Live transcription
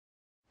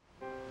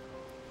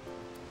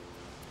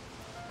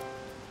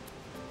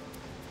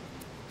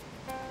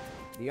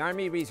The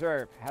Army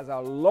Reserve has a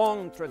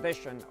long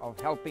tradition of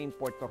helping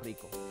Puerto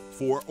Rico.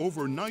 For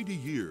over 90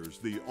 years,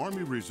 the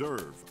Army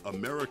Reserve,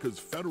 America's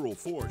federal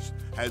force,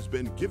 has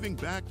been giving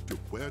back to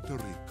Puerto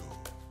Rico.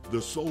 The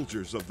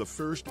soldiers of the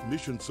 1st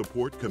Mission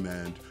Support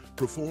Command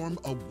perform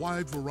a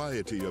wide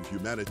variety of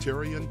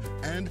humanitarian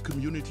and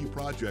community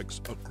projects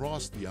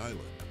across the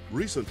island.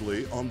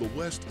 Recently, on the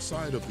west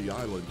side of the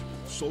island,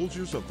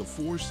 soldiers of the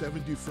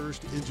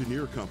 471st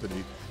Engineer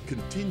Company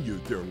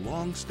continued their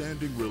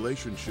long-standing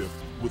relationship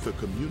with a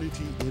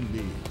community in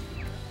need.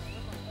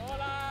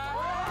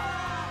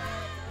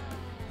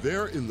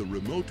 There in the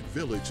remote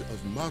village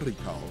of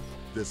Maricao,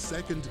 the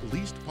second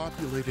least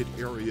populated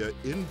area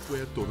in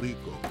Puerto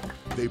Rico,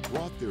 they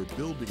brought their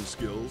building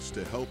skills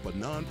to help a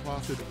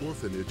nonprofit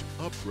orphanage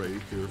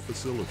upgrade their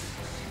facilities.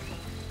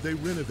 They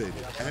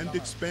renovated and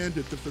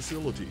expanded the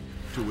facility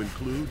to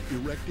include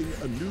erecting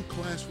a new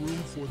classroom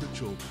for the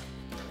children.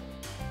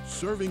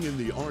 Serving in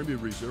the Army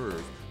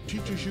Reserve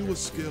teaches you a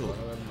skill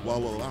while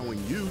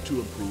allowing you to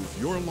improve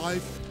your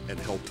life and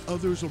help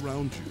others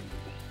around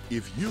you.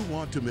 If you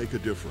want to make a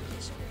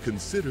difference,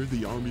 consider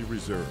the Army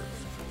Reserve.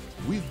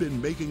 We've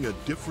been making a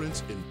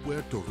difference in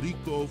Puerto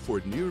Rico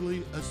for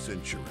nearly a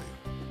century.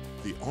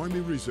 The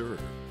Army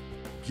Reserve,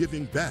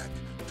 giving back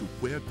to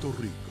Puerto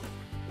Rico.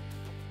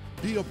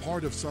 Be a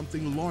part of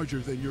something larger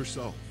than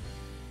yourself.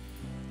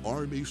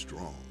 Army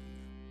Strong.